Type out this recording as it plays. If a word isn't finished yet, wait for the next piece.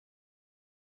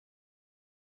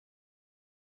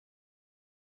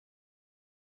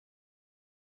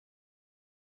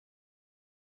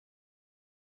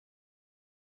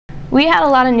We had a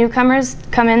lot of newcomers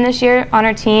come in this year on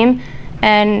our team,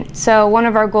 and so one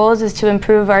of our goals is to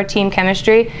improve our team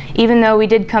chemistry. Even though we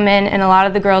did come in and a lot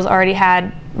of the girls already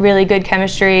had really good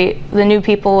chemistry, the new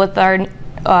people with our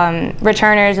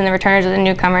returners and the returners with the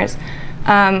newcomers.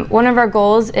 One of our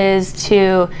goals is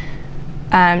to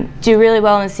do really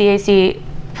well in the CAC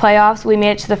playoffs. We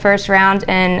made it to the first round,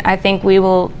 and I think we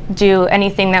will do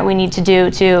anything that we need to do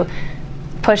to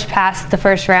push past the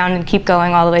first round and keep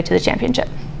going all the way to the championship.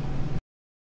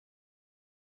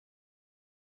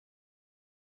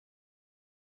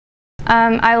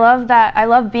 I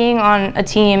love being on a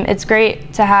team. It's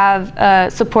great to have a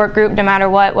support group no matter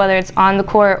what, whether it's on the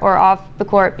court or off the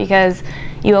court, because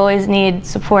you always need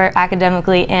support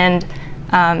academically and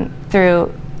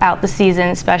throughout the season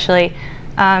especially.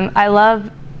 I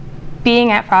love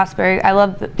being at Frostburg. I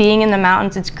love being in the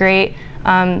mountains. It's great.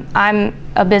 I'm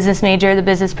a business major. The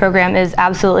business program is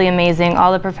absolutely amazing.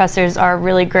 All the professors are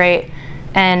really great,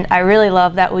 and I really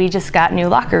love that we just got new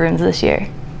locker rooms this year.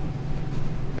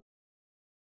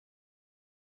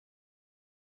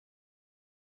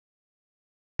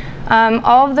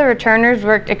 All of the returners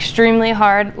worked extremely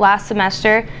hard last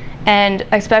semester, and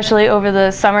especially over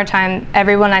the summertime,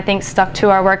 everyone I think stuck to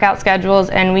our workout schedules,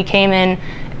 and we came in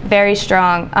very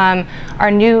strong. Our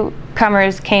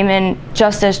newcomers came in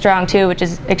just as strong too, which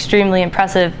is extremely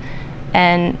impressive,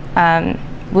 and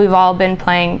we've all been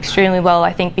playing extremely well,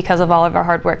 I think, because of all of our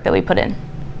hard work that we put in.